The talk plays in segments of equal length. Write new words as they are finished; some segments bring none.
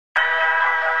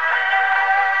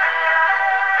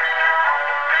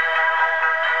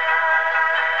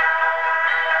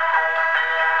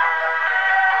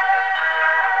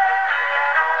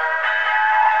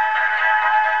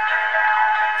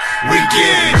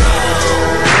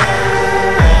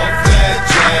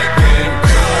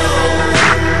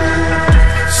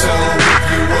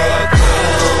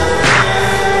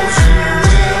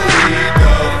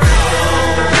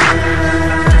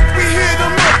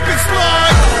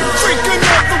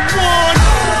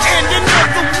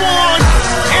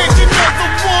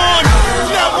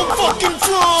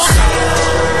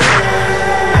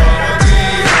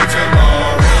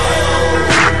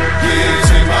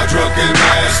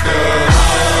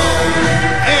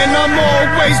I'm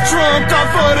always drunk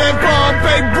off of that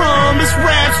Bombay rum. This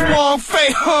rap's won't fade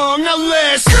hung, now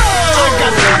let's go. I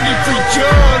got 33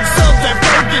 jugs of that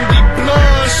burgundy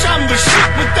blush. I'm the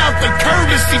shit without the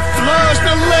courtesy flush,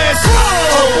 now let's go.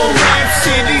 Up on Rap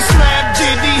City, slap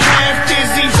diddy, half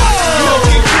dizzy.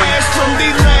 Milking cash from the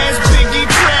last Biggie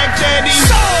track daddy.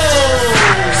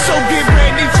 So get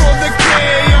ready for the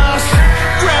chaos.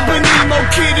 Grab an emo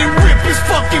kid and rip his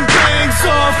fucking bangs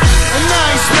off. And I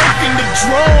ain't smoking the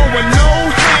dro or no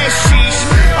hashish.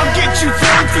 I'll get you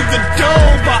thrown through the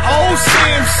dough by old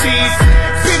Sam C's.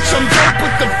 Bitch, I'm dope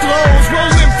with the flows,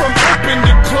 rolling from open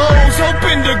to close,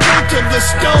 hoping to go to the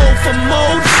stove for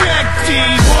more Jack D.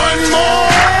 One more,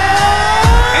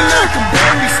 and I can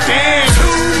barely stand.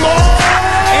 Two more,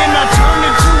 and I turn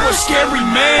into a scary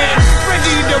man.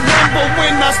 Ready to rumble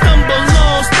when I stumble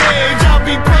on stage. I'll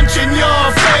be punching your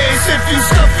face if you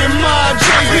stuff in my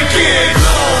J's. We get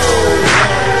low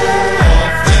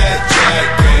off that Jack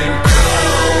and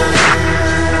Coke.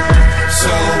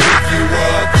 So if you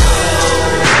are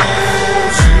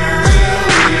close, you will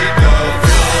eat the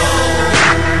flow.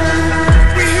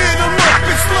 We hit 'em up,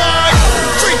 it's like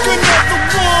drink another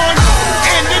one,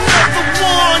 and another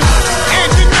one,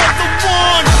 and another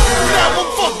one. Now I'm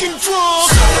fucking drunk.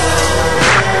 So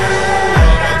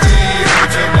I'll be here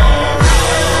tomorrow.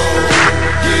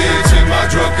 Get to my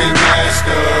drunken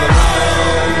master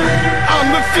home. I'm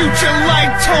the future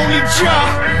like Tony Jaa,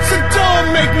 so don't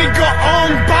make me go on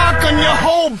bach on your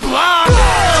whole block.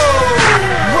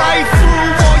 Right through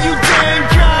all you damn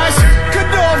guys. Cut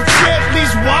off Jet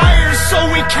Li's wires so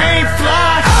we can't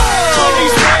fly. But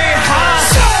he's way high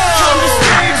on the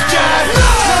stage dive.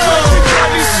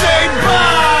 Everybody say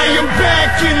bye, I'm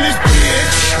back in this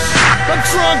bitch. My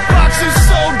drunk box is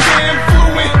so damn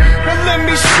fluid. Now let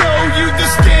me show you the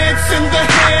stance and the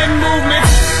hand movement.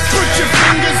 Put your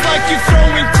fingers like you're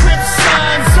throwing Crip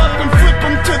signs up and flip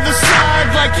them to the side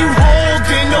like you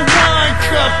holding a wine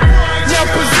cup. Now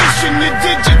position your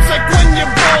digits like when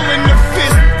you're balling the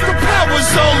fist. The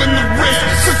power's all in the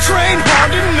wrist, so train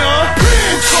hard enough.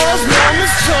 Cause long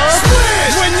is tough.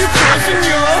 When you closing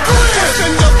your just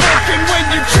end up fucking when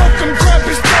you choke him, grab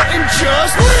his throat and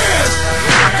just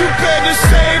you better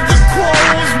save the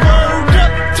quarrels. Word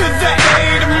up to the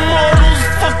 8 immortals.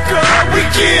 Fuck up, we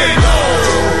get low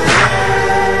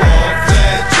off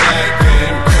that Jack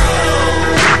and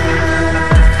Coke.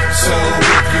 So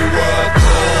if you are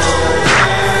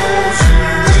close, you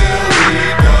will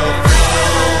eat the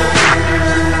flow.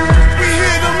 We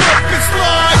hit 'em up, it's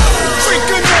like drink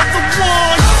another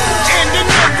one, and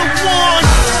another one,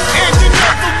 and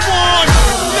another one.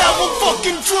 Now I'm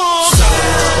fucking drunk. So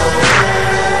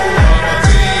I'll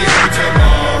be here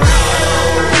tomorrow.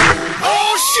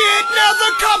 Oh shit, now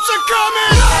the cops are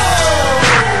coming.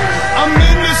 I'm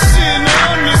innocent,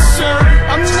 honest sir.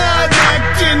 I'm not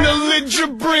acting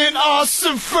belligerent,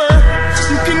 ossifer.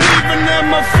 You can even have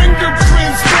my fingerprint.